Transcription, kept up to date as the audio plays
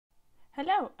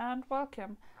Hello and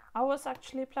welcome. I was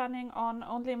actually planning on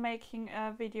only making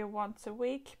a video once a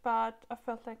week, but I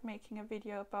felt like making a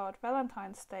video about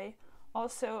Valentine's Day.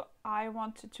 Also, I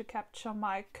wanted to capture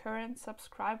my current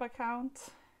subscriber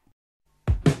count.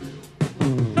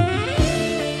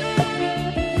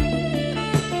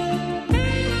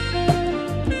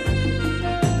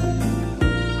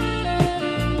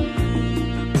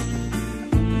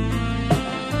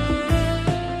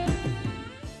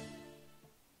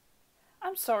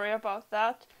 I'm sorry about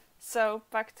that. So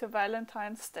back to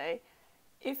Valentine's Day.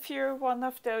 If you're one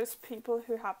of those people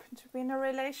who happen to be in a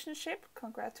relationship,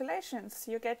 congratulations!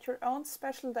 You get your own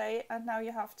special day and now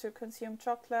you have to consume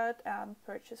chocolate and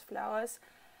purchase flowers.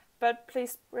 But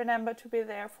please remember to be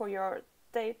there for your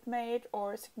date mate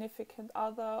or significant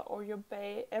other or your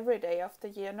bae every day of the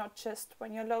year, not just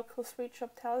when your local sweet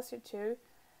shop tells you to.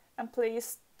 And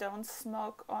please don't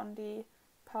smoke on the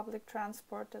public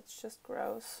transport, that's just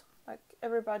gross. Like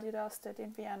everybody does that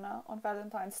in Vienna on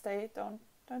Valentine's Day. Don't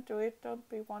do it. Don't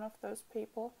be one of those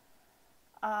people.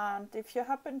 And if you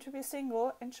happen to be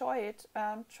single, enjoy it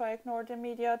and try ignore the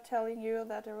media telling you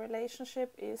that a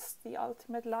relationship is the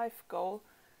ultimate life goal.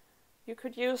 You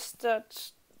could use that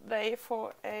day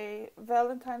for a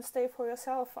Valentine's Day for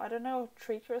yourself. I don't know,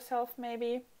 treat yourself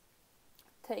maybe.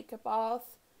 Take a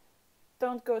bath.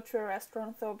 Don't go to a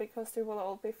restaurant though, because they will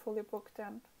all be fully booked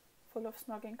and full of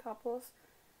snogging couples.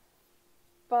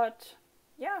 But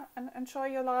yeah, and enjoy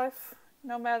your life,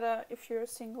 no matter if you're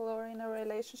single or in a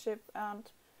relationship, and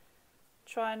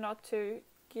try not to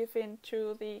give in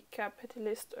to the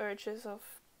capitalist urges of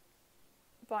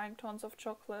buying tons of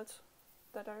chocolate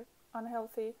that are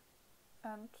unhealthy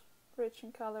and rich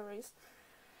in calories.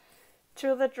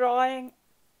 To the drawing,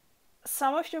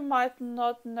 some of you might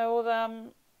not know them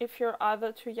if you're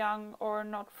either too young or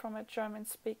not from a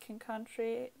German-speaking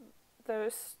country.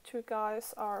 Those two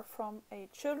guys are from a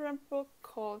children's book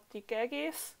called the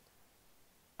Geggis.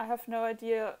 I have no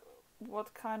idea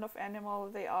what kind of animal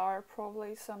they are,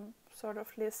 probably some sort of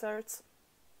lizards.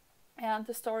 And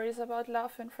the story is about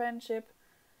love and friendship.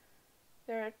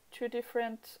 There are two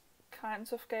different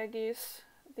kinds of Geggis,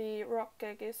 the rock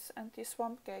Geggis and the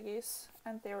swamp Geggis,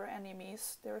 and they were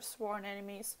enemies, they were sworn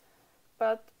enemies.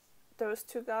 But those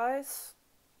two guys,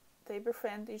 they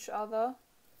befriend each other.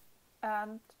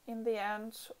 And in the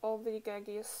end, all the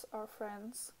Geggis are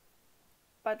friends.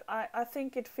 But I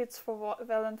think it fits for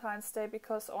Valentine's Day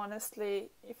because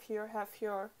honestly, if you have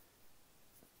your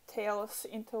tails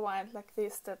intertwined like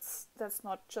this, that's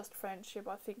not just friendship.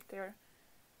 I think they're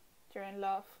in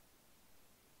love.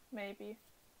 Maybe.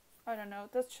 I don't know.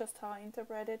 That's just how I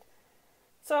interpret it.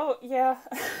 So yeah,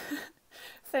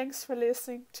 thanks for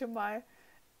listening to my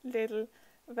little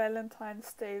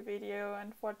Valentine's Day video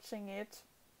and watching it.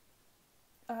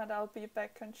 And I'll be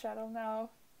back on channel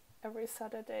now every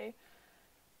Saturday.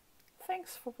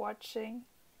 Thanks for watching.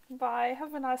 Bye.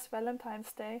 Have a nice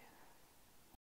Valentine's Day.